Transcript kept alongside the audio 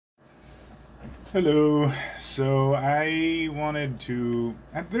Hello. So I wanted to.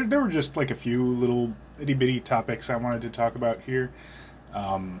 There were just like a few little itty bitty topics I wanted to talk about here.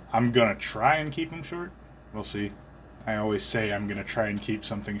 I'm gonna try and keep them short. We'll see. I always say I'm gonna try and keep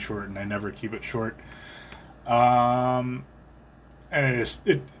something short, and I never keep it short. Um, and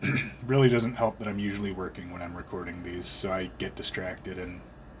it really doesn't help that I'm usually working when I'm recording these, so I get distracted and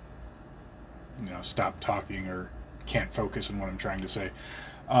stop talking or can't focus on what I'm trying to say.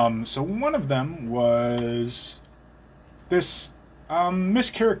 So one of them was this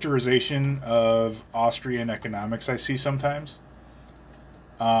mischaracterization of Austrian economics I see sometimes.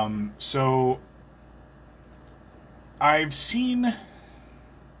 So I've seen,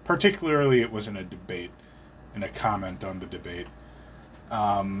 particularly it was in a debate, in a comment on the debate,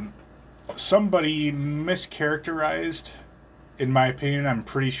 somebody mischaracterized, in my opinion, I'm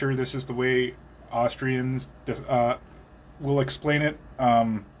pretty sure this is the way Austrians will explain it.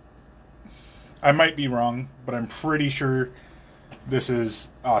 I might be wrong, but I'm pretty sure this is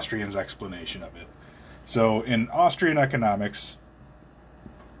Austrian's explanation of it. So, in Austrian economics,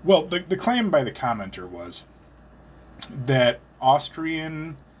 well, the claim by the commenter was that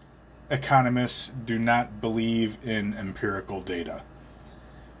Austrian economists do not believe in empirical data,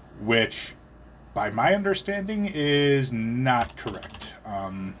 which, by my understanding, is not correct.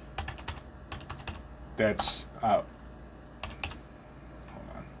 That's hold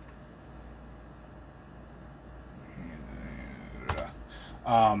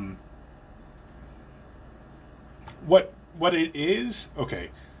on. What it is? Okay.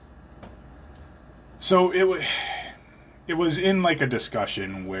 So it was in like a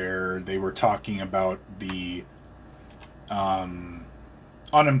discussion where they were talking about the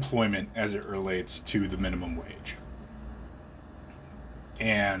unemployment as it relates to the minimum wage.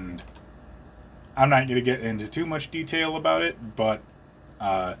 And I'm not going to get into too much detail about it, but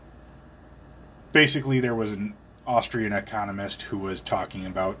basically there was an Austrian economist who was talking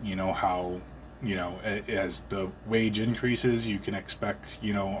about, how, as the wage increases, you can expect,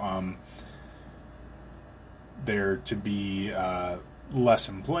 there to be less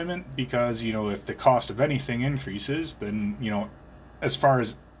employment because, if the cost of anything increases, then, as far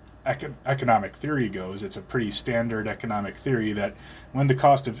as economic theory goes, it's a pretty standard economic theory that when the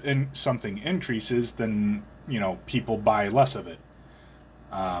cost of something increases, then, people buy less of it.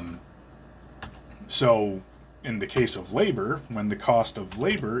 So in the case of labor, when the cost of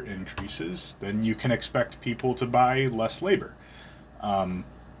labor increases, then you can expect people to buy less labor.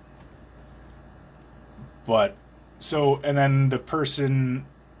 But so, and then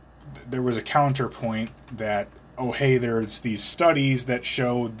there was a counterpoint that, oh, hey, there's these studies that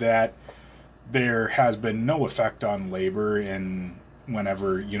show that there has been no effect on labor in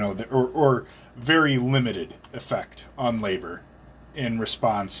whenever, or very limited effect on labor in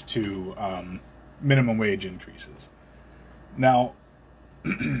response to minimum wage increases. Now,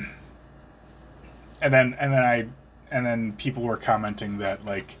 and then people were commenting that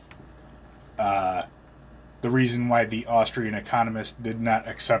the reason why the Austrian economists did not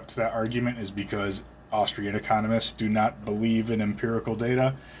accept that argument is because Austrian economists do not believe in empirical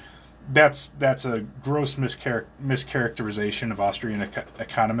data. That's a gross mischaracterization of Austrian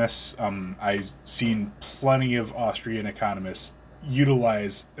economists. I've seen plenty of Austrian economists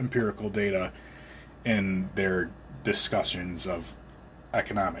utilize empirical data in their discussions of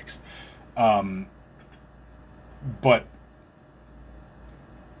economics. But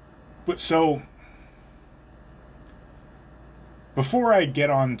so before I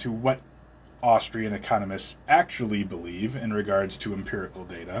get on to what Austrian economists actually believe in regards to empirical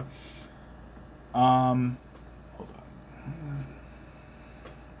data, hold on.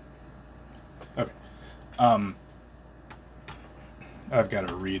 Okay. I've got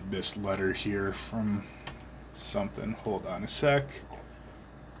to read this letter here from something. Hold on a sec.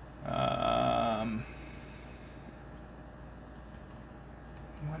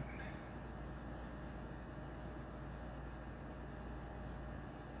 What?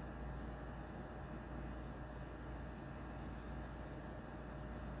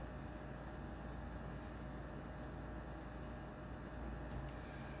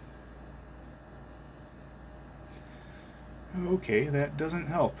 Okay, that doesn't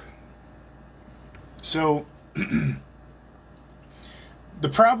help. So, the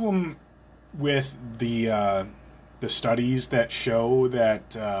problem with the studies that show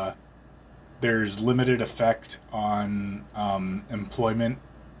that there's limited effect on employment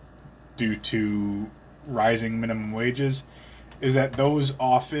due to rising minimum wages is that those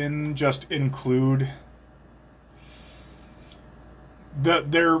often just include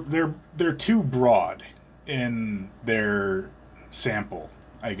they're too broad in their sample.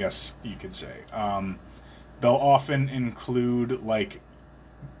 I guess you could say. They'll often include like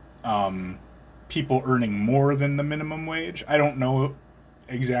people earning more than the minimum wage. I don't know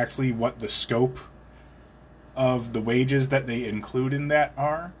exactly what the scope of the wages that they include in that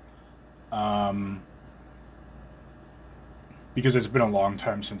are, because it's been a long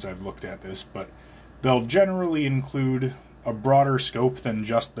time since I've looked at this, but they'll generally include a broader scope than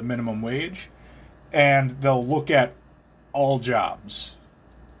just the minimum wage, and they'll look at all jobs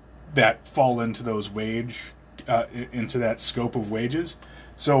that fall into those into that scope of wages.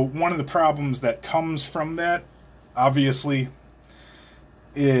 So one of the problems that comes from that, obviously,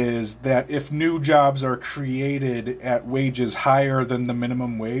 is that if new jobs are created at wages higher than the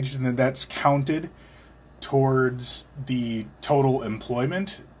minimum wage, then that's counted towards the total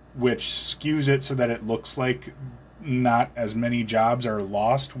employment, which skews it so that it looks like not as many jobs are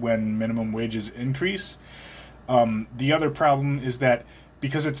lost when minimum wages increase. The other problem is that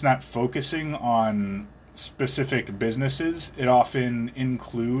because it's not focusing on specific businesses, it often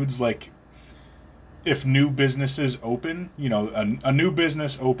includes, like, if new businesses open, a new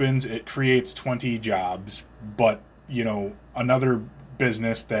business opens, it creates 20 jobs, but, another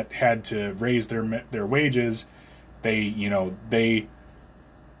business that had to raise their wages, they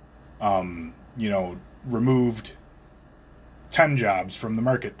removed 10 jobs from the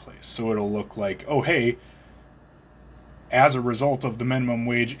marketplace. So it'll look like, oh, hey, as a result of the minimum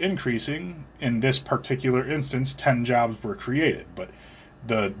wage increasing, in this particular instance, 10 jobs were created. But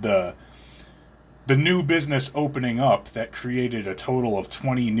the new business opening up that created a total of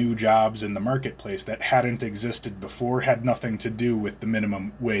 20 new jobs in the marketplace that hadn't existed before had nothing to do with the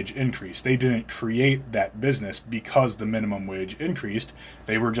minimum wage increase. They didn't create that business because the minimum wage increased.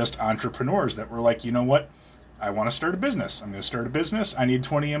 They were just entrepreneurs that were like, you know what? I want to start a business. I'm going to start a business. I need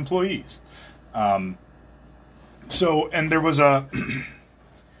 20 employees. And there was a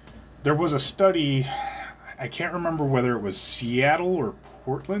study, I can't remember whether it was Seattle or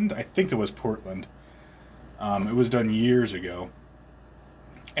Portland. I think it was Portland. It was done years ago.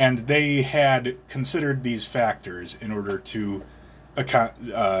 And they had considered these factors in order to account,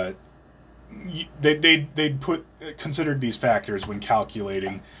 they'd considered these factors when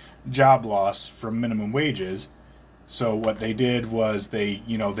calculating job loss from minimum wages. So what they did was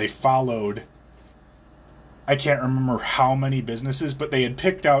they followed, I can't remember how many businesses, but they had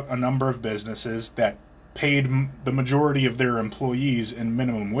picked out a number of businesses that paid the majority of their employees in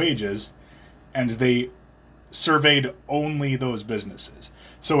minimum wages, and they surveyed only those businesses.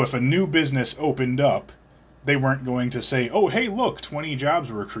 So if a new business opened up, they weren't going to say, oh, hey, look, 20 jobs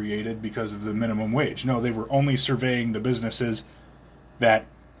were created because of the minimum wage. No, they were only surveying the businesses that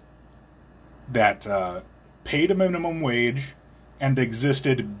paid a minimum wage and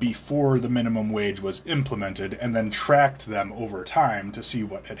existed before the minimum wage was implemented, and then tracked them over time to see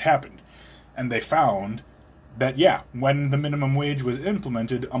what had happened. And they found that, yeah, when the minimum wage was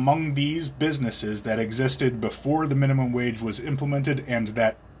implemented, among these businesses that existed before the minimum wage was implemented and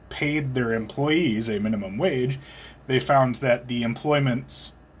that paid their employees a minimum wage, they found that the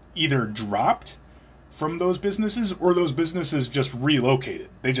employments either dropped from those businesses or those businesses just relocated.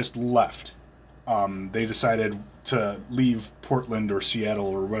 They just left. They decided to leave Portland or Seattle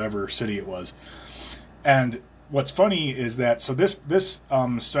or whatever city it was. And what's funny is that, so this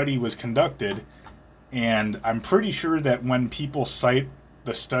study was conducted, and I'm pretty sure that when people cite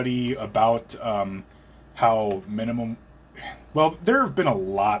the study about how well, there have been a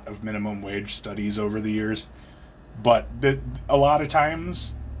lot of minimum wage studies over the years, but a lot of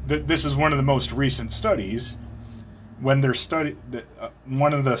times, this is one of the most recent studies. When they're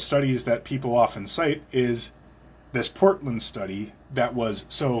one of the studies that people often cite is this Portland study that was,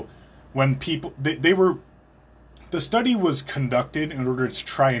 so when people, the study was conducted in order to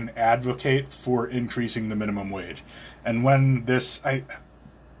try and advocate for increasing the minimum wage. And when I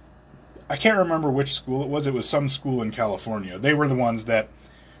can't remember which school it was some school in California. They were the ones that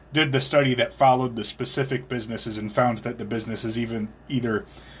did the study that followed the specific businesses and found that the businesses either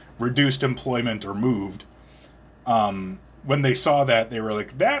reduced employment or moved. When they saw that, they were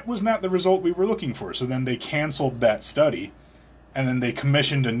like, that was not the result we were looking for. So then they canceled that study, and then they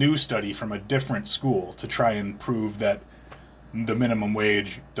commissioned a new study from a different school to try and prove that the minimum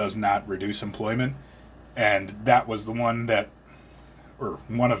wage does not reduce employment. And that was the one or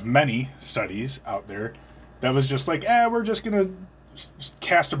one of many studies out there that was just like, we're just going to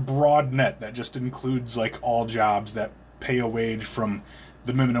cast a broad net that just includes like all jobs that pay a wage from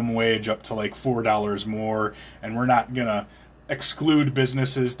the minimum wage up to like $4 more, and we're not gonna exclude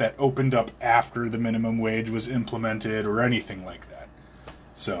businesses that opened up after the minimum wage was implemented or anything like that.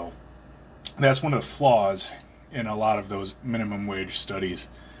 So that's one of the flaws in a lot of those minimum wage studies.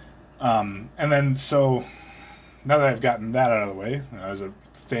 And then, so, now that I've gotten that out of the way, as a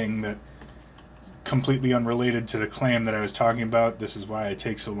thing that completely unrelated to the claim that I was talking about, this is why I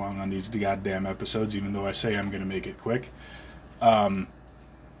take so long on these goddamn episodes, even though I say I'm going to make it quick.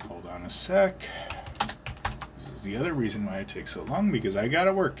 Hold on a sec. This is the other reason why it takes so long, because I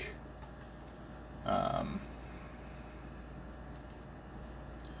gotta work.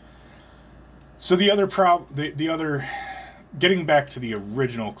 So the other, getting back to the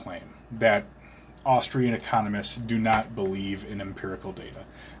original claim that Austrian economists do not believe in empirical data,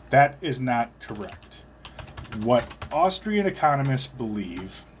 that is not correct. What Austrian economists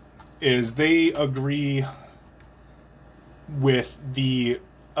believe is they agree with the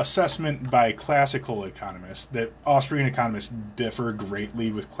assessment by classical economists that Austrian economists differ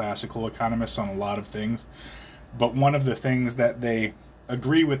greatly with classical economists on a lot of things. But one of the things that they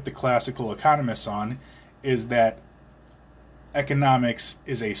agree with the classical economists on is that economics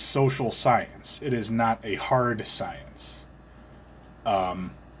is a social science. It is not a hard science.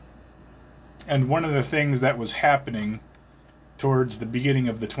 And one of the things that was happening towards the beginning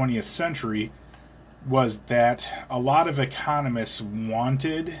of the 20th century was that a lot of economists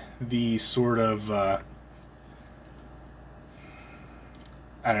wanted the sort of, I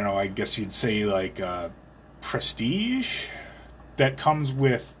don't know, I guess you'd say like prestige that comes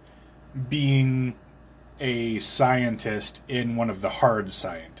with being a scientist in one of the hard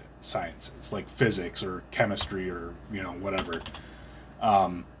sciences, like physics or chemistry or, whatever.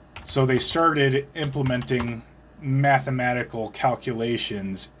 So they started implementing mathematical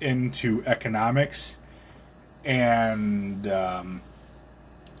calculations into economics, and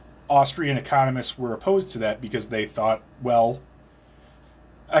Austrian economists were opposed to that because they thought, well,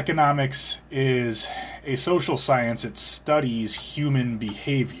 economics is a social science. It studies human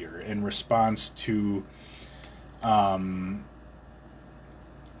behavior in response to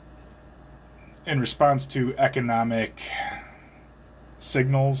economic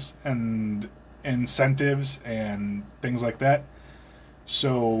signals and incentives and things like that.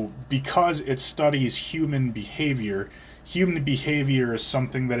 So because it studies human behavior is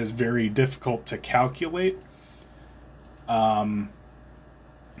something that is very difficult to calculate. And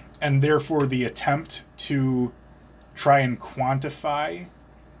therefore the attempt to try and quantify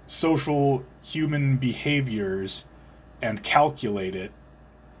social human behaviors and calculate it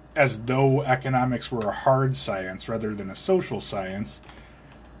as though economics were a hard science rather than a social science,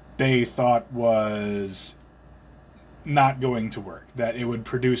 they thought was not going to work, that it would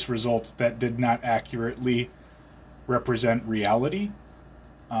produce results that did not accurately represent reality.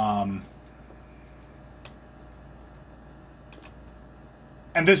 And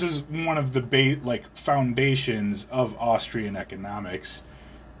this is one of the foundations of Austrian economics,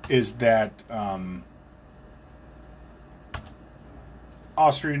 is that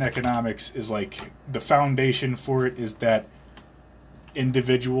Austrian economics is like, the foundation for it is that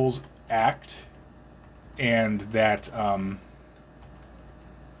individuals act, and that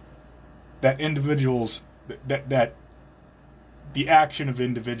the action of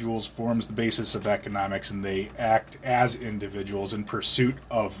individuals forms the basis of economics, and they act as individuals in pursuit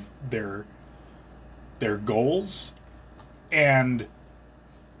of their goals, and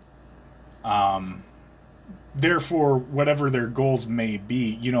therefore whatever their goals may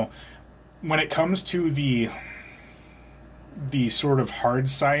be, when it comes to the sort of hard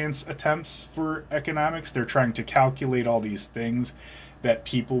science attempts for economics, they're trying to calculate all these things that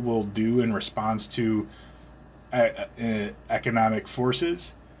people will do in response to economic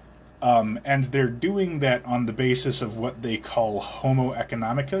forces, and they're doing that on the basis of what they call homo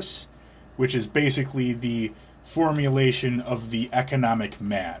economicus, which is basically the formulation of the economic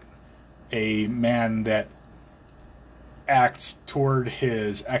man, a man that acts toward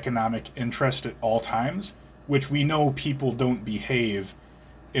his economic interest at all times, which we know people don't behave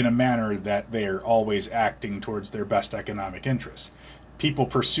in a manner that they're always acting towards their best economic interests. People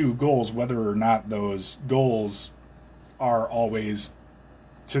pursue goals whether or not those goals are always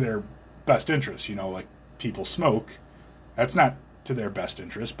to their best interest. Like people smoke. That's not to their best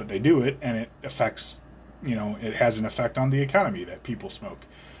interest, but they do it, and it affects, it has an effect on the economy that people smoke.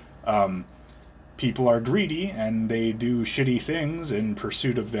 People are greedy, and they do shitty things in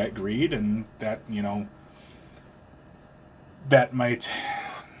pursuit of that greed, and that, that might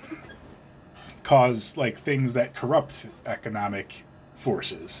cause things that corrupt economic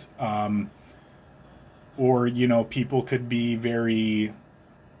forces. Or, people could be very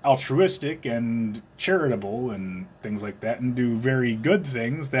altruistic and charitable and things like that, and do very good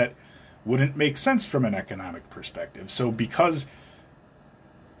things that wouldn't make sense from an economic perspective. So because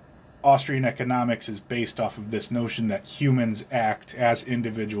Austrian economics is based off of this notion that humans act as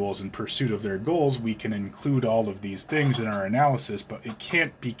individuals in pursuit of their goals. We can include all of these things in our analysis, but it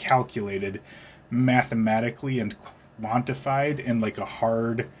can't be calculated mathematically and quantified in like a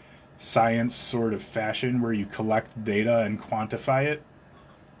hard science sort of fashion where you collect data and quantify it.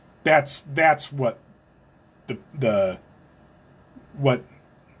 That's what what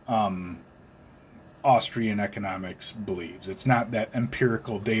Austrian economics believes. It's not that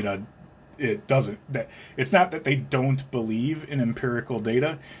empirical data, it's not that they don't believe in empirical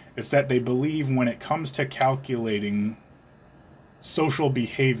data, it's that they believe when it comes to calculating social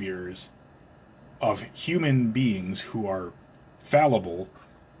behaviors of human beings who are fallible,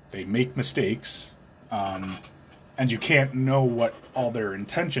 they make mistakes, and you can't know what all their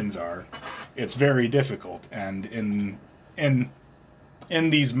intentions are. It's very difficult, and in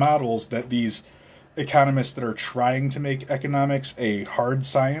these models that these economists that are trying to make economics a hard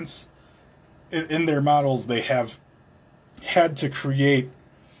science, in their models they have had to create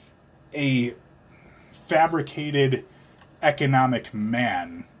a fabricated economic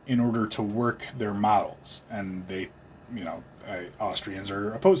man in order to work their models, and they, Austrians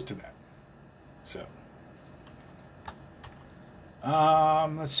are opposed to that. So,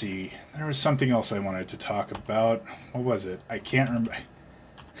 let's see. There was something else I wanted to talk about. What was it? I can't remember.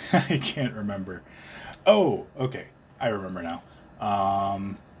 I can't remember. Oh, okay. I remember now.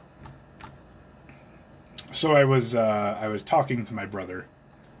 So I was talking to my brother,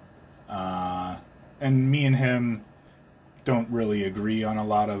 and me and him don't really agree on a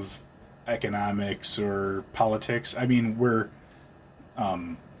lot of economics or politics. I mean, we're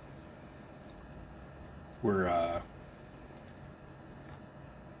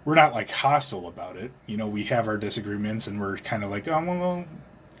not like hostile about it. We have our disagreements, and we're kind of like, oh well,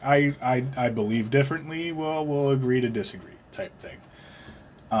 I believe differently. Well, we'll agree to disagree, type thing.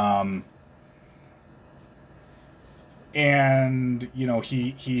 And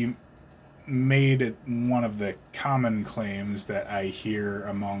he made it one of the common claims that I hear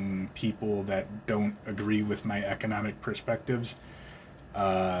among people that don't agree with my economic perspectives.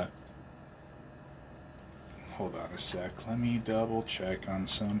 Hold on a sec. Let me double check on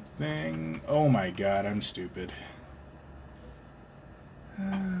something. Oh my god, I'm stupid.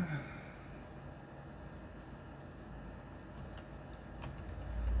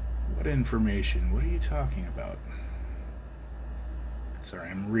 What information? What are you talking about? Sorry,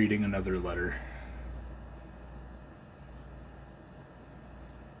 I'm reading another letter.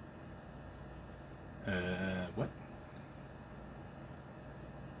 What?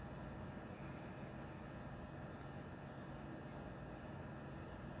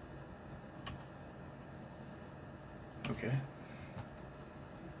 Okay.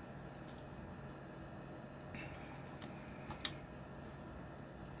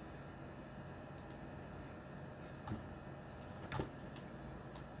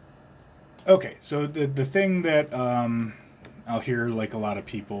 Okay, so the thing that I'll hear like a lot of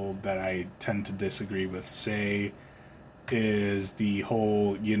people that I tend to disagree with say is the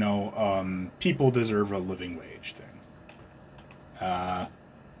whole, people deserve a living wage thing.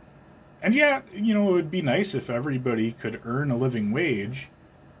 And yeah, it would be nice if everybody could earn a living wage.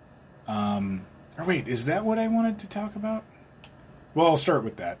 Or wait, is that what I wanted to talk about? Well, I'll start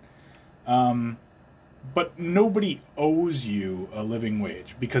with that. But nobody owes you a living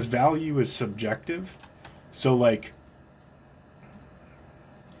wage because value is subjective. So, like,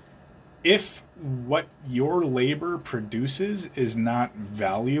 if what your labor produces is not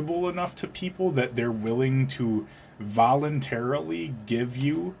valuable enough to people that they're willing to voluntarily give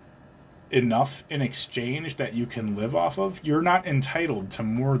you enough in exchange that you can live off of, you're not entitled to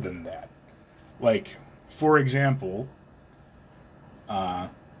more than that. Like, for example,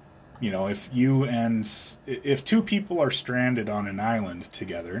 if two people are stranded on an island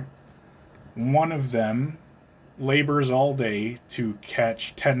together, one of them labors all day to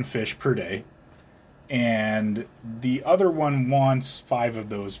catch 10 fish per day, and the other one wants 5 of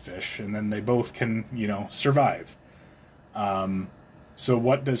those fish, and then they both can, survive. So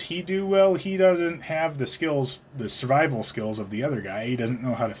what does he do? Well, he doesn't have the survival skills of the other guy. He doesn't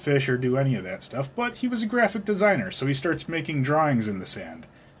know how to fish or do any of that stuff, but he was a graphic designer, so he starts making drawings in the sand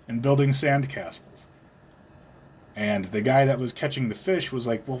and building sand castles. And the guy that was catching the fish was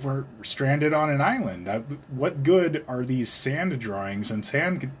like, well, we're stranded on an island. What good are these sand drawings and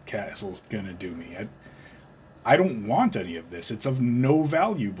sand castles going to do me? I don't want any of this. It's of no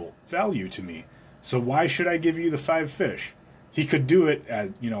value to me. So why should I give you the 5 fish? He could do it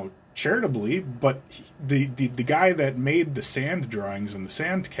as, charitably, but the guy that made the sand drawings and the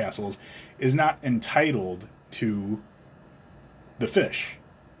sand castles is not entitled to the fish.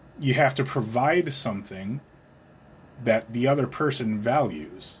 you have to provide something that the other person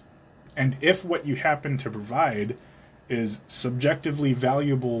values. And if what you happen to provide is subjectively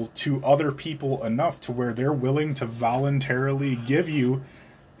valuable to other people enough to where they're willing to voluntarily give you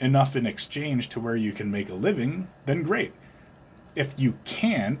enough in exchange to where you can make a living, then great. If you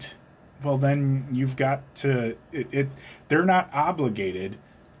can't, well, then you've got to... they're not obligated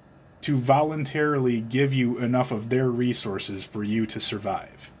to voluntarily give you enough of their resources for you to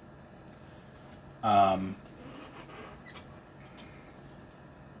survive. And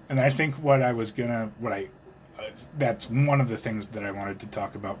I think that's one of the things that I wanted to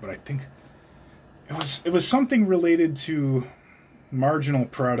talk about, but I think it was something related to marginal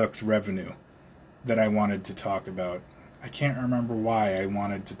product revenue that I wanted to talk about. I can't remember why I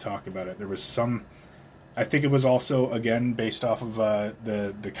wanted to talk about it. There was some... I think it was also, again, based off of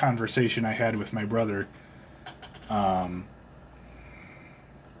the conversation I had with my brother. Hold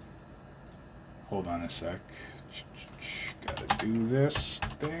on a sec. Gotta do this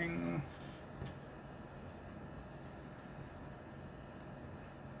thing.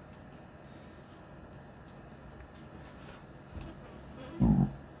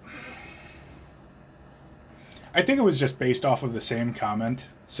 I think it was just based off of the same comment.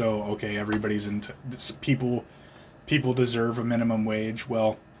 So, okay, everybody's into... People deserve a minimum wage.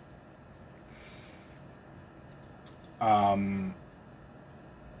 Well,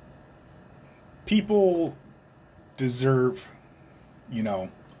 people deserve,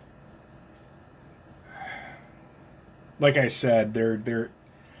 like I said, they're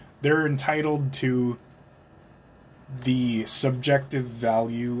entitled to the subjective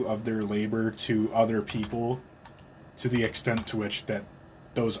value of their labor to other people, to the extent to which that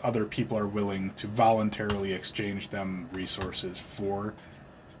those other people are willing to voluntarily exchange them resources for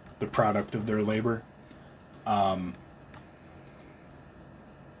the product of their labor.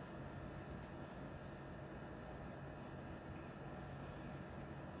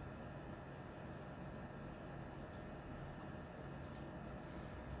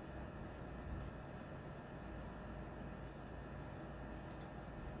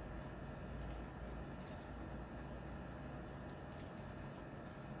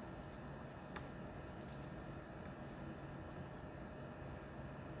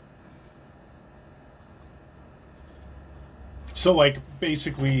 So, like,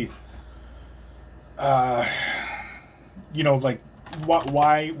 basically, like,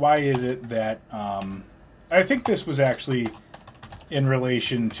 why is it that, I think this was actually in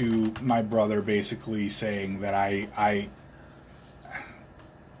relation to my brother basically saying that I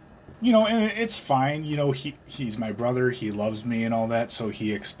and it's fine, he's my brother, he loves me and all that, so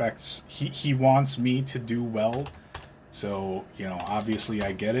he expects, he wants me to do well, so, obviously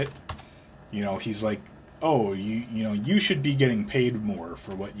I get it. He's like, oh, you should be getting paid more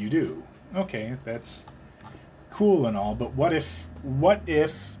for what you do. Okay, that's cool and all, but what if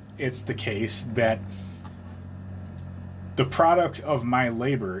it's the case that the product of my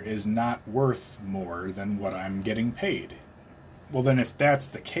labor is not worth more than what I'm getting paid? Well, then if that's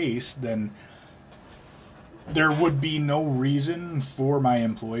the case, then there would be no reason for my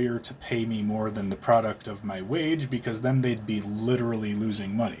employer to pay me more than the product of my wage, because then they'd be literally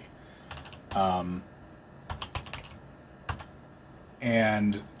losing money.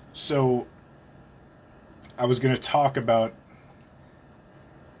 And so I was going to talk about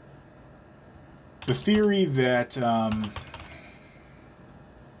the theory that, I'm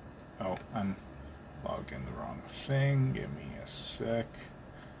logged in the wrong thing. Give me a sec.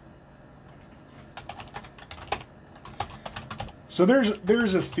 So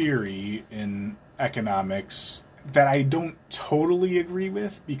there's a theory in economics that I don't totally agree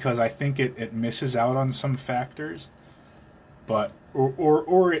with, because I think it misses out on some factors. But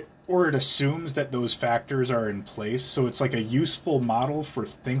or it assumes that those factors are in place, so it's like a useful model for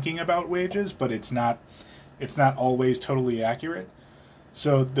thinking about wages, but it's not always totally accurate.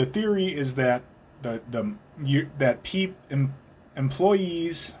 So the theory is that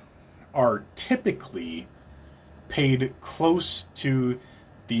employees are typically paid close to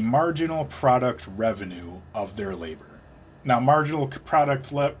the marginal product revenue of their labor. Now, marginal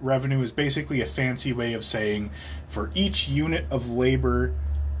product revenue is basically a fancy way of saying for each unit of labor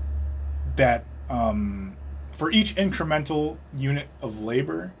that, for each incremental unit of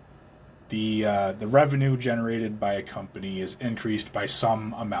labor, the revenue generated by a company is increased by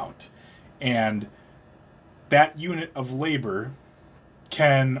some amount. And that unit of labor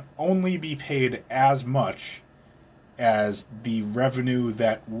can only be paid as much as the revenue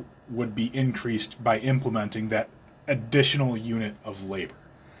that would be increased by implementing that additional unit of labor.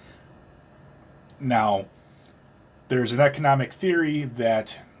 Now, there's an economic theory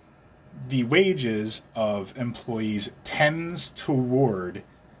that the wages of employees tends toward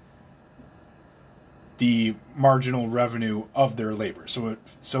the marginal revenue of their labor. So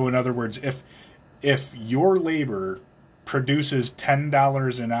in other words, if your labor produces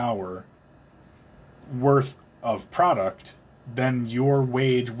 $10 an hour worth of product, then your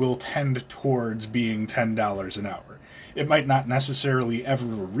wage will tend towards being $10 an hour. It might not necessarily ever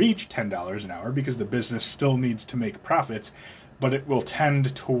reach $10 an hour because the business still needs to make profits, but it will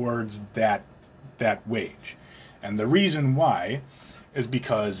tend towards that wage. And the reason why is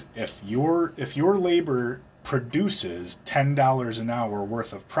because if your labor produces $10 an hour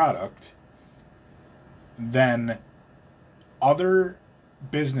worth of product, then other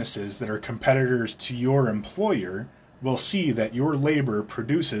businesses that are competitors to your employer will see that your labor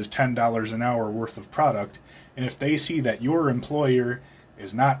produces $10 an hour worth of product, and if they see that your employer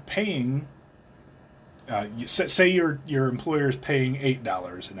is not paying, say your employer is paying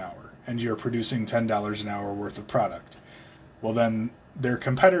 $8 an hour and you're producing $10 an hour worth of product, well then their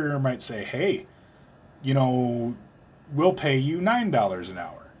competitor might say, hey, we'll pay you $9 an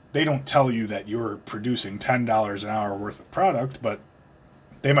hour. They don't tell you that you're producing $10 an hour worth of product, but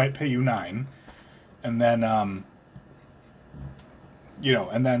they might pay you $9, and then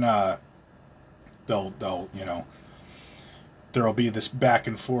there'll be this back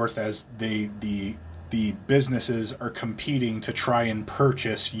and forth as the businesses are competing to try and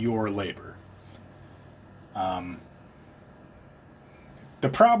purchase your labor. The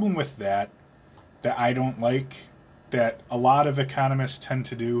problem with that I don't like, that a lot of economists tend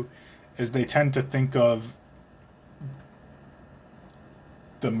to do, is they tend to think of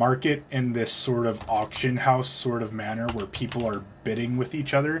the market in this sort of auction house sort of manner where people are bidding with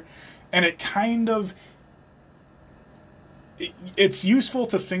each other. And it's useful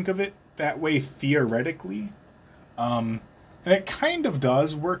to think of it that way theoretically. And it kind of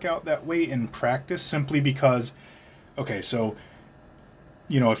does work out that way in practice, simply because, okay, so,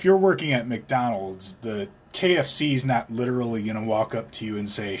 if you're working at McDonald's, the KFC's not literally going to walk up to you and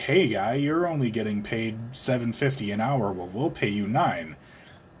say, hey guy, you're only getting paid $7.50 an hour, well, we'll pay you $9.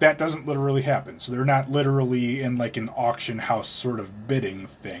 That doesn't literally happen. So they're not literally in like an auction house sort of bidding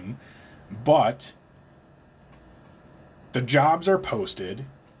thing. But the jobs are posted.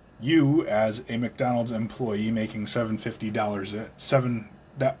 You, as a McDonald's employee making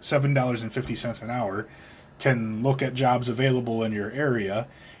 $7.50 an hour, can look at jobs available in your area,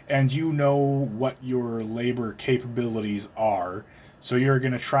 and you know what your labor capabilities are. So you're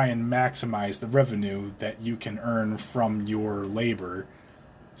going to try and maximize the revenue that you can earn from your labor.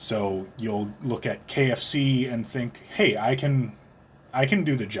 So you'll look at KFC and think, hey, I can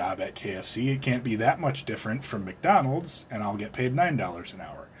do the job at KFC. It can't be that much different from McDonald's, and I'll get paid $9 an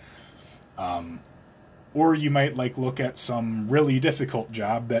hour. Or you might look at some really difficult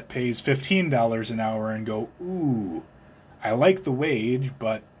job that pays $15 an hour and go, ooh, I like the wage,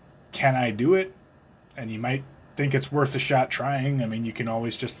 but can I do it? And you might think it's worth a shot trying. I mean, you can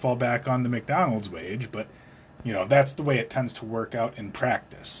always just fall back on the McDonald's wage, but that's the way it tends to work out in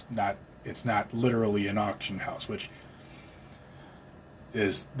practice. It's not literally an auction house, which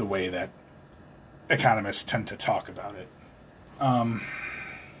is the way that economists tend to talk about it.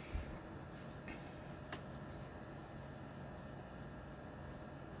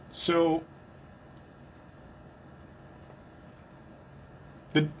 So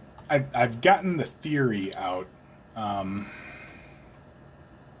I've gotten the theory out, and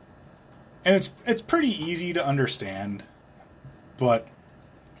it's pretty easy to understand, but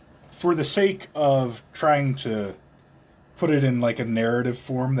for the sake of trying to put it in like a narrative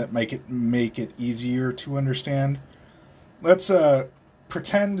form that make it easier to understand, let's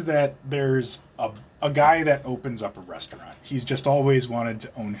pretend that there's a guy that opens up a restaurant. He's just always wanted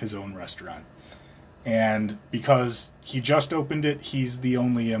to own his own restaurant. And because he just opened it, he's the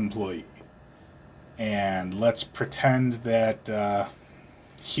only employee. And let's pretend that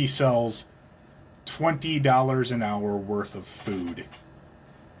he sells $20 an hour worth of food.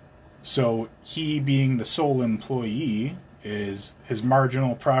 So he, being the sole employee, his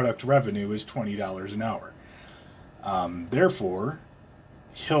marginal product revenue is $20 an hour. Therefore,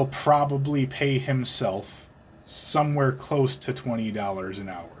 he'll probably pay himself somewhere close to $20 an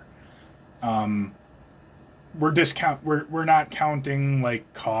hour. We're not counting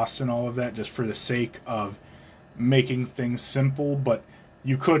like costs and all of that, just for the sake of making things simple, but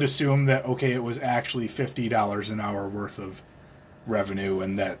you could assume that, okay, it was actually $50 an hour worth of revenue,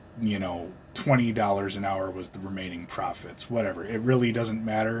 and that, $20 an hour was the remaining profits. Whatever. It really doesn't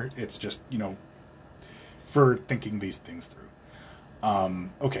matter. It's just, for thinking these things through.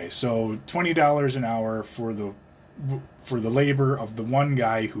 Okay, so $20 an hour for the for the labor of the one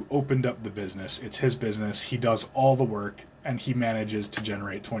guy who opened up the business. It's his business. He does all the work, and he manages to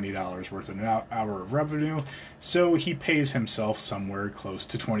generate $20 worth of an hour of revenue. So he pays himself somewhere close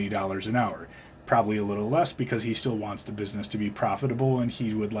to $20 an hour. Probably a little less because he still wants the business to be profitable, and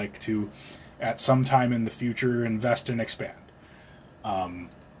he would like to, at some time in the future, invest and expand. And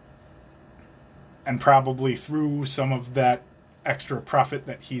probably through some of that extra profit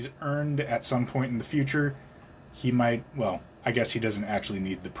that he's earned at some point in the future, he might, well, I guess he doesn't actually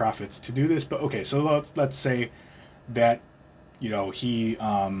need the profits to do this, but okay, so let's say that, you know, he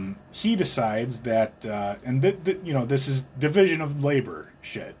decides that, and you know, this is division of labor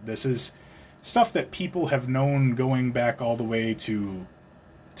shit. This is stuff that people have known going back all the way to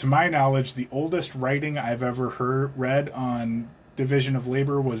my knowledge, the oldest writing I've ever read on division of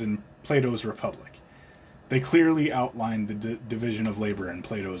labor was in Plato's Republic. They clearly outlined the division of labor in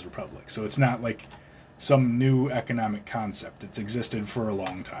Plato's Republic. So it's not like some new economic concept. It's existed for a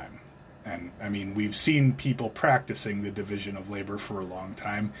long time. And, I mean, we've seen people practicing the division of labor for a long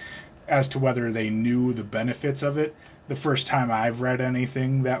time. As to whether they knew the benefits of it, the first time I've read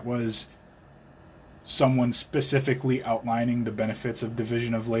anything that was someone specifically outlining the benefits of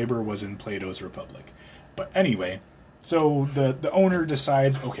division of labor was in Plato's Republic. But anyway, so the owner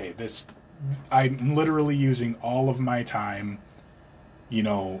decides, okay, I'm literally using all of my time, you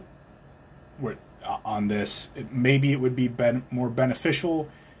know, on this. Maybe it would be more beneficial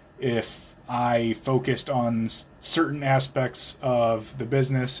if I focused on certain aspects of the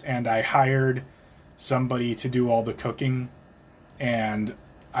business and I hired somebody to do all the cooking and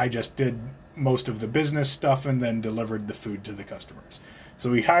I just did most of the business stuff and then delivered the food to the customers.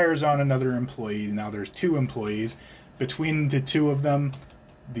 So he hires on another employee. Now there's 2 employees. Between the 2 of them,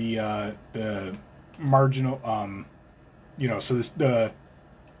 the marginal, you know, so the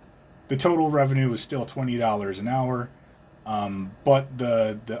total revenue is still $20 an hour. But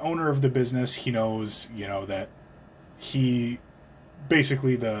the owner of the business, he knows, you know, that he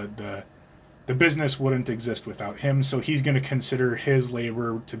basically the business wouldn't exist without him. So he's going to consider his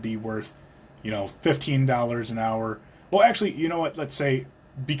labor to be worth, you know, $15 an hour. Well, actually, you know what? Let's say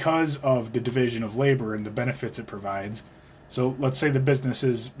because of the division of labor and the benefits it provides. So let's say the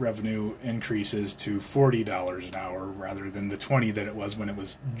business's revenue increases to $40 an hour rather than the $20 that it was when it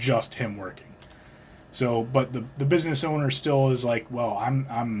was just him working. So, but the business owner still is like, well,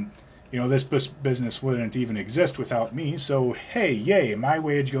 I'm, you know, this business wouldn't even exist without me. So, hey, yay, my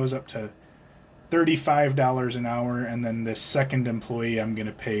wage goes up to $35 an hour, and then this second employee I'm going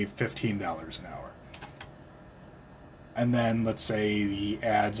to pay $15 an hour. And then let's say he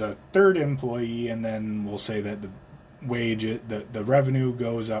adds a third employee, and then we'll say that the wage, the revenue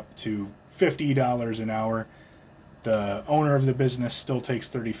goes up to $50 an hour. The owner of the business still takes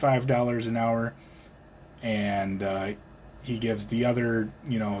 $35 an hour, and he gives the other,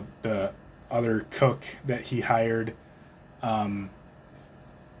 you know, the other cook that he hired,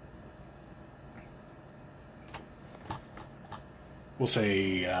 we'll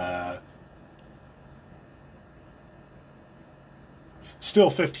say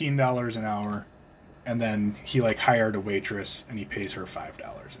still $15 an hour, and then he like hired a waitress and he pays her $5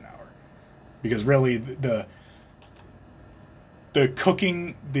 an hour, because really the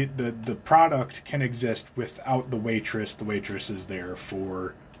cooking, the product can exist without the waitress. The waitress is there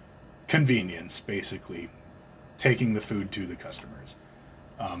for convenience, basically, taking the food to the customers.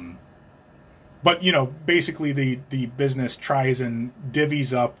 But, you know, basically the business tries and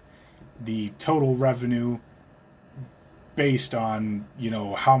divvies up the total revenue based on, you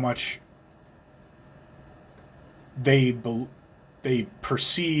know, how much they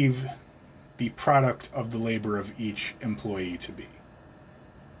perceive the product of the labor of each employee to be.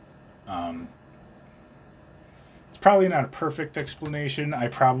 It's probably not a perfect explanation. I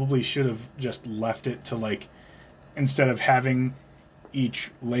probably should have just left it to, like, instead of having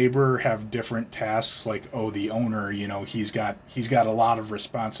each laborer have different tasks, like, oh, the owner, you know, he's got a lot of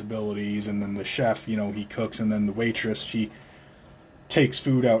responsibilities, and then the chef, you know, he cooks, and then the waitress, she takes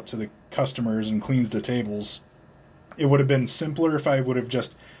food out to the customers and cleans the tables. It would have been simpler if I would have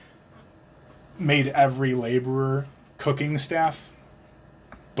just made every laborer cooking staff,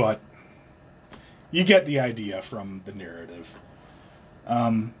 but you get the idea from the narrative.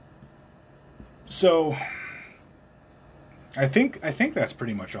 So I think that's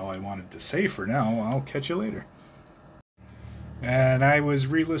pretty much all I wanted to say for now. I'll catch you later. And I was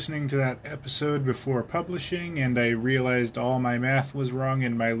re-listening to that episode before publishing, and I realized all my math was wrong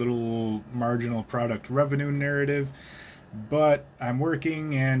in my little marginal product revenue narrative. But I'm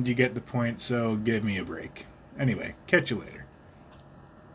working, and you get the point, so give me a break. Anyway, catch you later.